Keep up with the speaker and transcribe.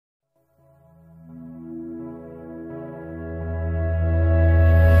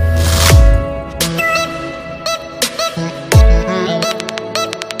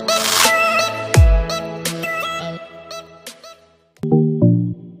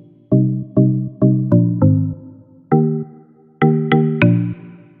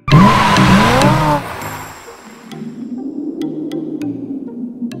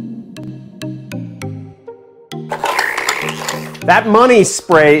That money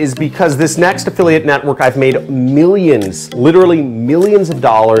spray is because this next affiliate network I've made millions, literally millions of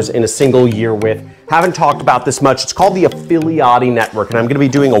dollars in a single year with. Haven't talked about this much. It's called the Affiliati Network, and I'm going to be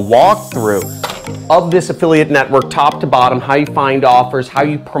doing a walkthrough of this affiliate network, top to bottom, how you find offers, how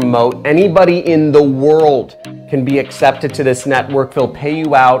you promote. Anybody in the world can be accepted to this network. They'll pay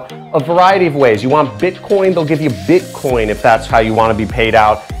you out a variety of ways. You want Bitcoin, they'll give you Bitcoin if that's how you want to be paid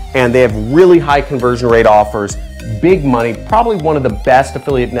out. And they have really high conversion rate offers, big money, probably one of the best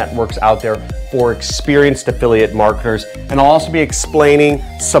affiliate networks out there for experienced affiliate marketers. And I'll also be explaining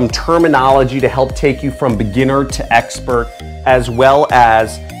some terminology to help take you from beginner to expert, as well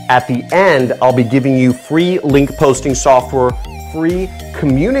as at the end, I'll be giving you free link posting software, free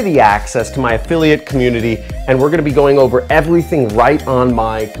community access to my affiliate community, and we're going to be going over everything right on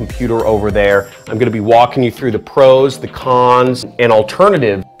my computer over there. I'm going to be walking you through the pros, the cons, and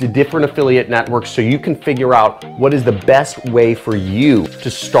alternatives to different affiliate networks so you can figure out what is the best way for you to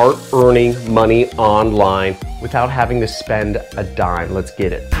start earning money online without having to spend a dime. Let's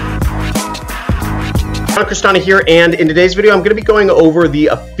get it. CRESTANI here, and in today's video I'm going to be going over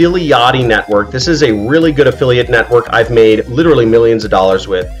the Affiliati Network. This is a really good affiliate network I've made literally millions of dollars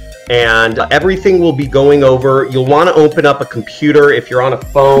with, and everything we'll be going over. You'll want to open up a computer. If you're on a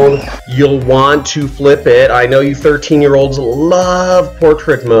phone, you'll want to flip it. I know you 13-year-olds love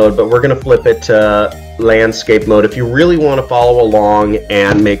portrait mode, but we're going to flip it to landscape mode if you really want to follow along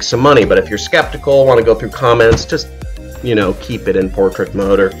and make some money. But if you're skeptical, want to go through comments, just, you know, keep it in portrait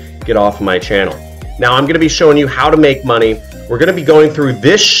mode or get off my channel. Now I'm going to be showing you how to make money. We're going to be going through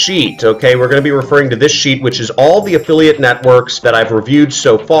this sheet, okay? We're going to be referring to this sheet, which is all the affiliate networks that I've reviewed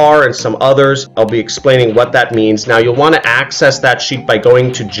so far and some others. I'll be explaining what that means. Now you'll want to access that sheet by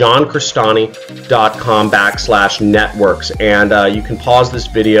going to johncrestani.com/networks, and you can pause this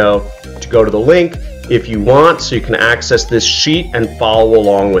video to go to the link if you want, so you can access this sheet and follow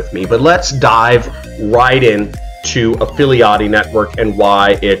along with me. But let's dive right in to Affiliati Network and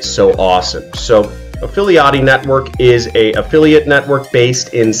why it's so awesome. So Affiliati Network is an affiliate network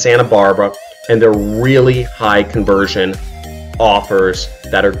based in Santa Barbara, and they're really high conversion offers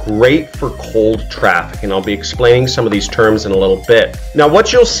that are great for cold traffic, and I'll be explaining some of these terms in a little bit. Now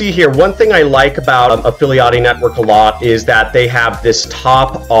what you'll see here, one thing I like about Affiliati Network a lot is that they have this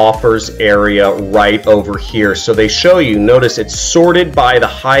top offers area right over here. So they show you, notice it's sorted by the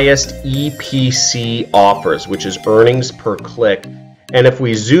highest EPC offers, which is earnings per click. And if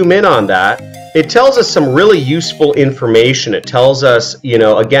we zoom in on that, it tells us some really useful information. It tells us, you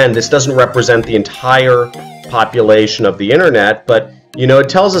know, again, this doesn't represent the entire population of the internet, but you know, it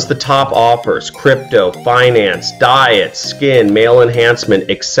tells us the top offers: crypto, finance, diet, skin, male enhancement,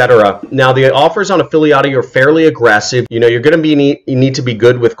 etc. Now the offers on Affiliati are fairly aggressive. You know, you're going to be need to be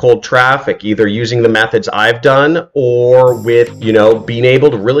good with cold traffic, either using the methods I've done or with, you know, being able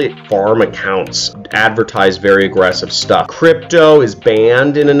to really farm accounts, advertise very aggressive stuff. Crypto is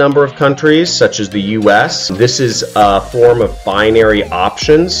banned in a number of countries, such as the US. This is a form of binary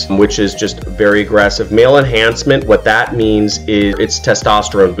options, which is just very aggressive. Male enhancement, what that means is it's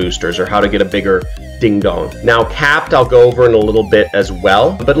testosterone boosters, or how to get a bigger ding dong. Now capped I'll go over in a little bit as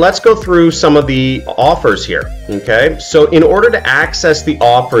well, but let's go through some of the offers here. Okay, so in order to access the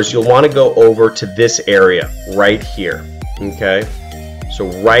offers, you'll want to go over to this area right here. Okay, so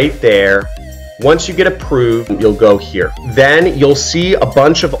right there, once you get approved, you'll go here. Then you'll see a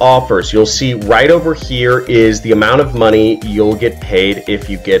bunch of offers. You'll see right over here is the amount of money you'll get paid if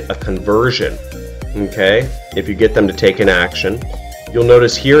you get a conversion. Okay, if you get them to take an action. You'll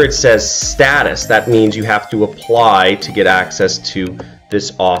notice here it says status. That means you have to apply to get access to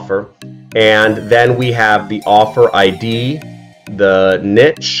this offer. And then we have the offer ID, the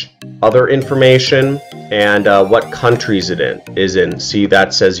niche, other information, and what countries it is in. See,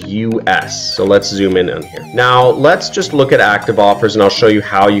 that says US. So let's zoom in on here. Now let's just look at active offers, and I'll show you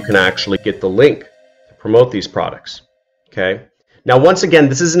how you can actually get the link to promote these products. Okay. Now, once again,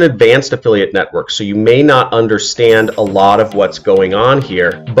 this is an advanced affiliate network, so you may not understand a lot of what's going on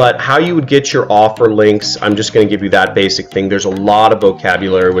here, but how you would get your offer links, I'm just going to give you that basic thing. There's a lot of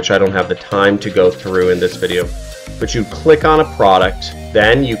vocabulary, which I don't have the time to go through in this video, but you click on a product,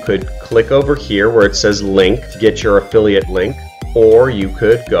 then you could click over here where it says link to get your affiliate link, or you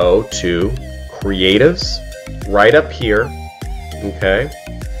could go to creatives right up here, okay?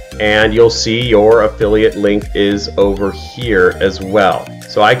 And you'll see your affiliate link is over here as well.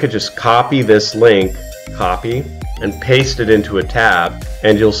 So I could just copy this link, copy, and paste it into a tab,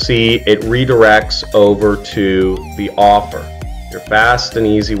 and you'll see it redirects over to the offer. Your fast and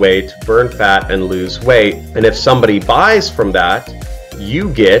easy way to burn fat and lose weight. And if somebody buys from that, you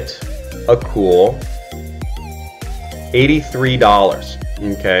get a cool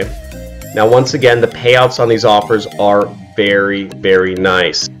 $83. Okay. Now, once again, the payouts on these offers are very, very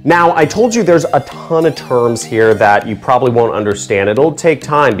nice. Now, I told you there's a ton of terms here that you probably won't understand. It'll take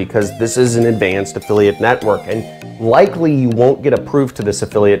time because this is an advanced affiliate network, and likely you won't get approved to this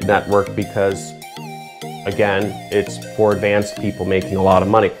affiliate network because, again, it's for advanced people making a lot of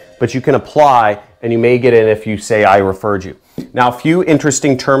money. But you can apply, and you may get in if you say I referred you. Now, a few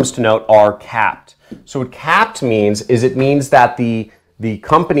interesting terms to note are capped. So what capped means is it means that the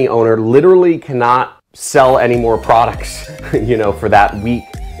company owner literally cannot sell any more products, you know, for that week.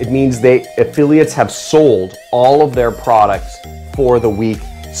 It means affiliates have sold all of their products for the week,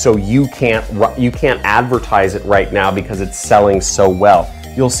 so you can't advertise it right now because it's selling so well.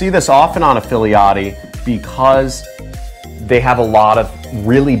 You'll see this often on Affiliati because they have a lot of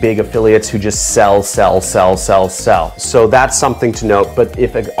really big affiliates who just sell. So that's something to note. But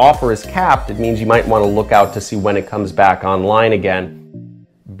if an offer is capped, it means you might want to look out to see when it comes back online again,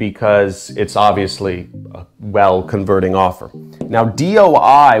 because it's obviously a well converting offer. Now,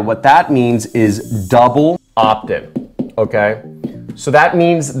 DOI, what that means is double opt-in, okay? So that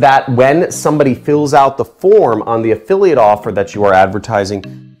means that when somebody fills out the form on the affiliate offer that you are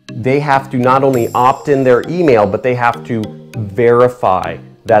advertising, they have to not only opt in their email, but they have to verify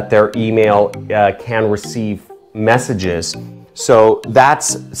that their email can receive messages. So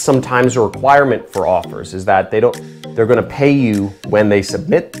that's sometimes a requirement for offers, is that they're going to pay you when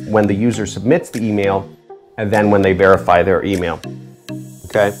the user submits the email, and then when they verify their email.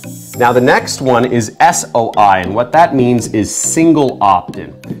 Okay. Now the next one is SOI, and what that means is single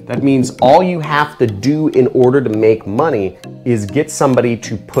opt-in. That means all you have to do in order to make money is get somebody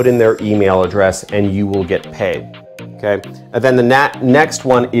to put in their email address and you will get paid. Okay. And then the next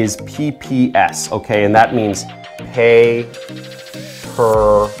one is PPS. Okay, and that means pay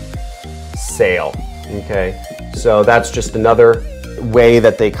per sale. Okay. So that's just another way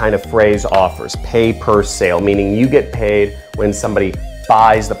that they kind of phrase offers. Pay per sale, meaning you get paid when somebody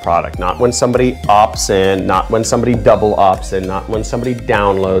buys the product, not when somebody opts in, not when somebody double opts in, not when somebody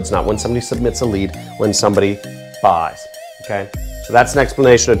downloads, not when somebody submits a lead, when somebody buys. Okay, so that's an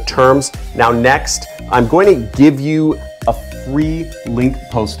explanation of terms. Now next, I'm going to give you a free link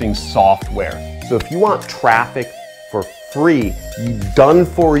posting software. So if you want traffic for free, done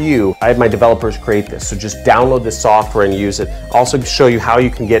for you, I have my developers create this. So just download this software and use it. I'll also show you how you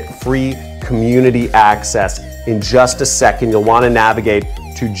can get free community access in just a second. You'll want to navigate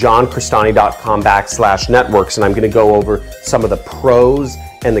to johncrestani.com/networks, and I'm going to go over some of the pros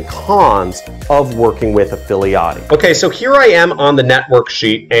and the cons of working with Affiliati. Okay, so here I am on the network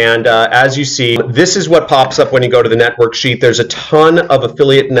sheet, and as you see, this is what pops up when you go to the network sheet. There's a ton of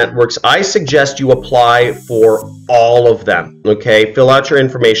affiliate networks. I suggest you apply for all of them, okay? Fill out your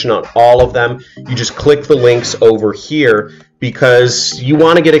information on all of them. You just click the links over here because you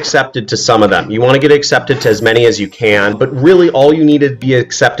want to get accepted to some of them. You want to get accepted to as many as you can, but really all you need to be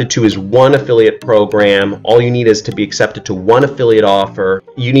accepted to is one affiliate program. All you need is to be accepted to one affiliate offer.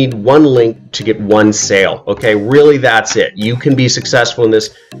 You need one link to get one sale, okay? Really, that's it. You can be successful in this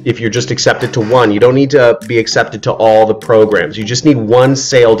if you're just accepted to one. You don't need to be accepted to all the programs. You just need one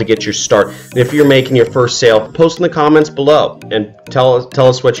sale to get your start. And if you're making your first sale, post in the comments below and tell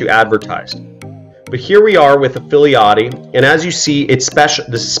us what you advertised. But here we are with Affiliati, and as you see,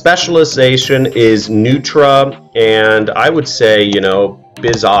 the specialization is Nutra, and I would say, you know,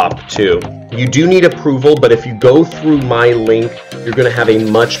 BizOp too. You do need approval, but if you go through my link, you're going to have a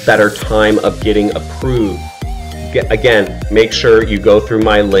much better time of getting approved. Again, make sure you go through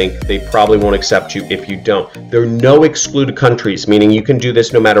my link. They probably won't accept you if you don't. There are no excluded countries, meaning you can do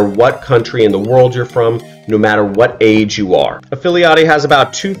this no matter what country in the world you're from, no matter what age you are. Affiliati has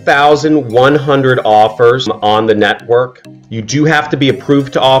about 2,100 offers on the network. You do have to be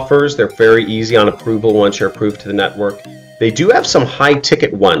approved to offers. They're very easy on approval once you're approved to the network. They do have some high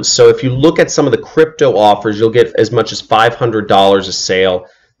ticket ones. So if you look at some of the crypto offers, you'll get as much as $500 a sale.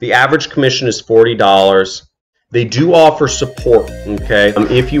 The average commission is $40. They do offer support, okay?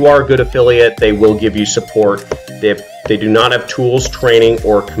 If you are a good affiliate, they will give you support. They do not have tools, training,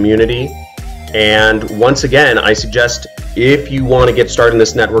 or community. And once again, I suggest if you want to get started in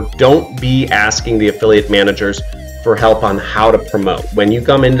this network, don't be asking the affiliate managers for help on how to promote. When you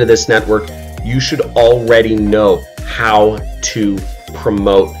come into this network, you should already know how to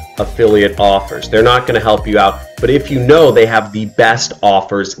promote affiliate offers. They're not going to help you out, but if you know, they have the best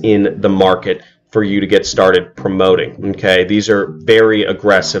offers in the market for you to get started promoting, okay? These are very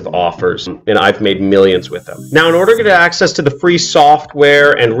aggressive offers, and I've made millions with them. Now, in order to get access to the free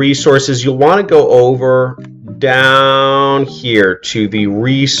software and resources, you'll want to go over down here to the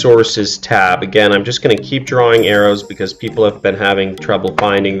resources tab. Again, I'm just going to keep drawing arrows because people have been having trouble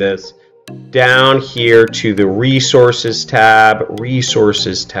finding this. Down here to the resources tab,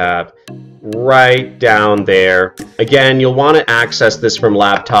 right down there. Again, you'll want to access this from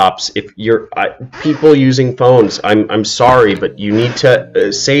laptops. If you're people using phones, I'm sorry, but you need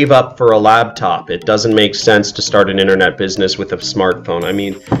to save up for a laptop. It doesn't make sense to start an internet business with a smartphone. I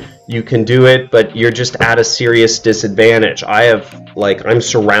mean, you can do it, but you're just at a serious disadvantage. I'm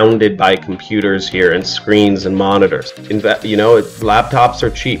surrounded by computers here and screens and monitors. You know, laptops are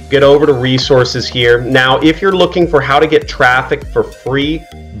cheap. Get over to resources here. Now, if you're looking for how to get traffic for free,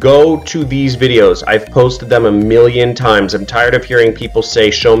 go to these videos. I've posted them a million times. I'm tired of hearing people say,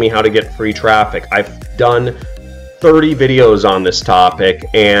 show me how to get free traffic. I've done 30 videos on this topic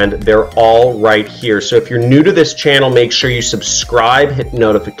and they're all right here. So if you're new to this channel, make sure you subscribe, hit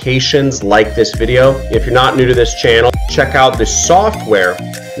notifications, like this video. If you're not new to this channel, check out this software.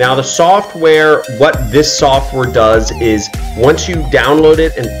 Now the software, what this software does is once you download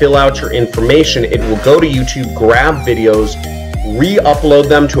it and fill out your information, it will go to YouTube, grab videos, re-upload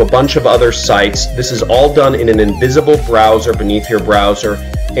them to a bunch of other sites. This is all done in an invisible browser beneath your browser,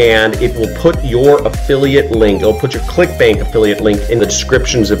 and it will put your affiliate link, it'll put your ClickBank affiliate link in the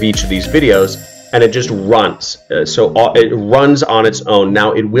descriptions of each of these videos, and it just runs. So it runs on its own.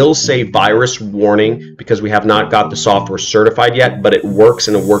 Now it will say virus warning because we have not got the software certified yet, but it works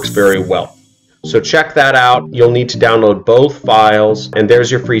and it works very well. So check that out. You'll need to download both files, and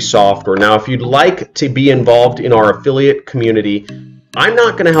there's your free software. Now, if you'd like to be involved in our affiliate community, I'm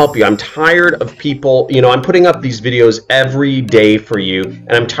not going to help you. I'm tired of people, you know, I'm putting up these videos every day for you,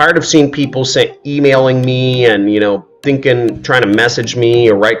 and I'm tired of seeing people emailing me and, you know, trying to message me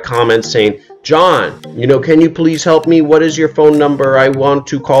or write comments saying, John, you know, can you please help me? What is your phone number? I want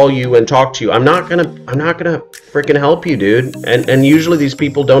to call you and talk to you. I'm not gonna freaking help you, dude. And usually these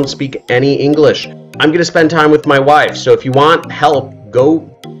people don't speak any English. I'm gonna spend time with my wife. So if you want help, go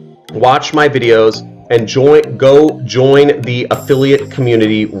watch my videos and go join the affiliate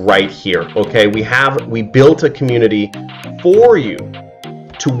community right here. Okay, we built a community for you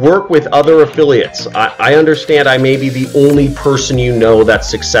to work with other affiliates. I understand I may be the only person you know that's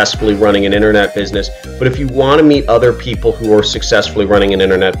successfully running an internet business, but if you want to meet other people who are successfully running an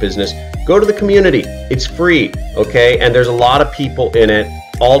internet business, go to the community. It's free, okay? And there's a lot of people in it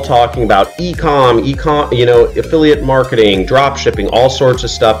all talking about e-com, you know, affiliate marketing, drop shipping, all sorts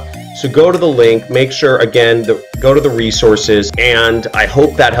of stuff. So go to the link, make sure, again, go to the resources, and I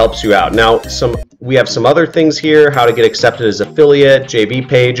hope that helps you out. Now, we have some other things here, how to get accepted as affiliate, JV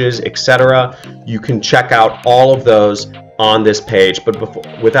pages, etc. You can check out all of those on this page.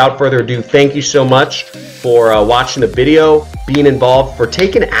 But without further ado, thank you so much for watching the video, being involved, for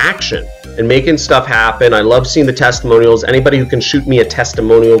taking action and making stuff happen. I love seeing the testimonials. Anybody who can shoot me a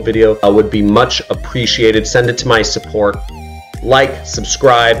testimonial video would be much appreciated. Send it to my support. Like,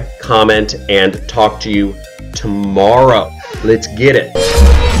 subscribe, comment, and talk to you tomorrow. Let's get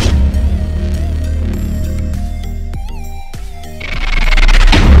it.